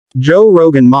Joe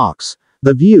Rogan mocks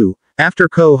The View, after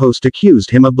co-host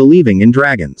accused him of believing in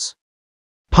dragons.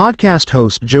 Podcast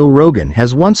host Joe Rogan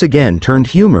has once again turned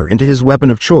humor into his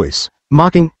weapon of choice,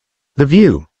 mocking The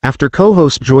View, after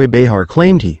co-host Joy Behar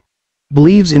claimed he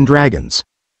believes in dragons.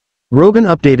 Rogan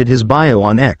updated his bio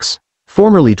on X,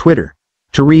 formerly Twitter,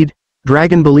 to read,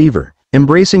 "Dragon Believer,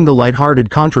 embracing the lighthearted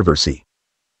controversy."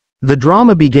 The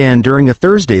drama began during a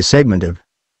Thursday segment of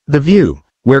The View,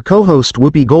 where co-host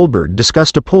Whoopi Goldberg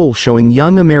discussed a poll showing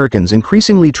young Americans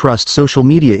increasingly trust social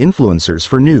media influencers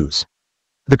for news.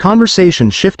 The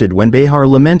conversation shifted when Behar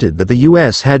lamented that the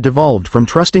U.S. had devolved from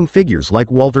trusting figures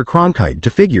like Walter Cronkite to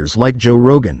figures like Joe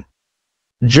Rogan.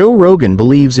 "Joe Rogan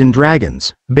believes in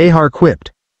dragons," Behar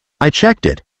quipped. "I checked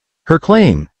it." Her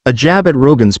claim, a jab at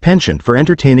Rogan's penchant for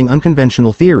entertaining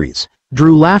unconventional theories,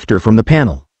 drew laughter from the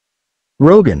panel.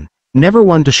 Rogan, never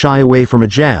one to shy away from a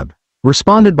jab,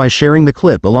 responded by sharing the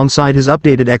clip alongside his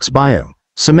updated X bio,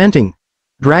 cementing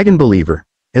 "Dragon Believer"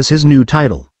 as his new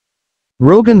title.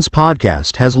 Rogan's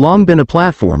podcast has long been a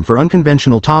platform for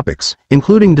unconventional topics,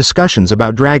 including discussions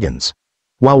about dragons.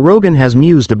 While Rogan has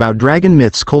mused about dragon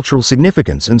myths' cultural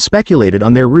significance and speculated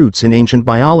on their roots in ancient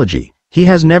biology, he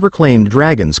has never claimed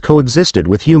dragons coexisted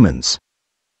with humans.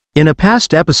 In a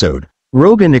past episode,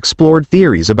 Rogan explored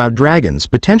theories about dragons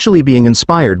potentially being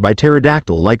inspired by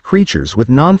pterodactyl-like creatures with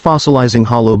non-fossilizing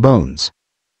hollow bones.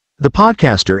 The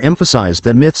podcaster emphasized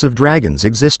that myths of dragons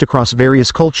exist across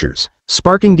various cultures,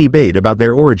 sparking debate about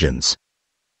their origins.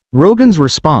 Rogan's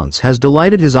response has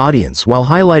delighted his audience while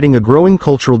highlighting a growing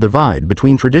cultural divide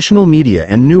between traditional media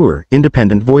and newer,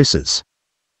 independent voices.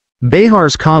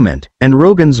 Behar's comment, and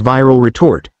Rogan's viral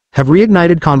retort, have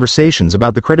reignited conversations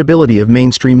about the credibility of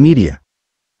mainstream media.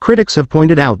 Critics have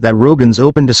pointed out that Rogan's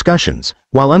open discussions,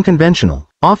 while unconventional,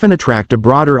 often attract a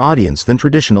broader audience than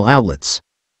traditional outlets.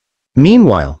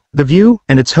 Meanwhile, The View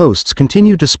and its hosts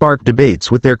continue to spark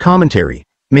debates with their commentary,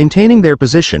 maintaining their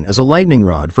position as a lightning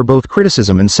rod for both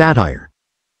criticism and satire.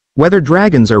 Whether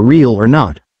dragons are real or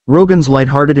not, Rogan's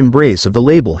lighthearted embrace of the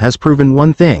label has proven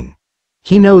one thing: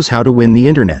 he knows how to win the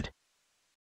internet.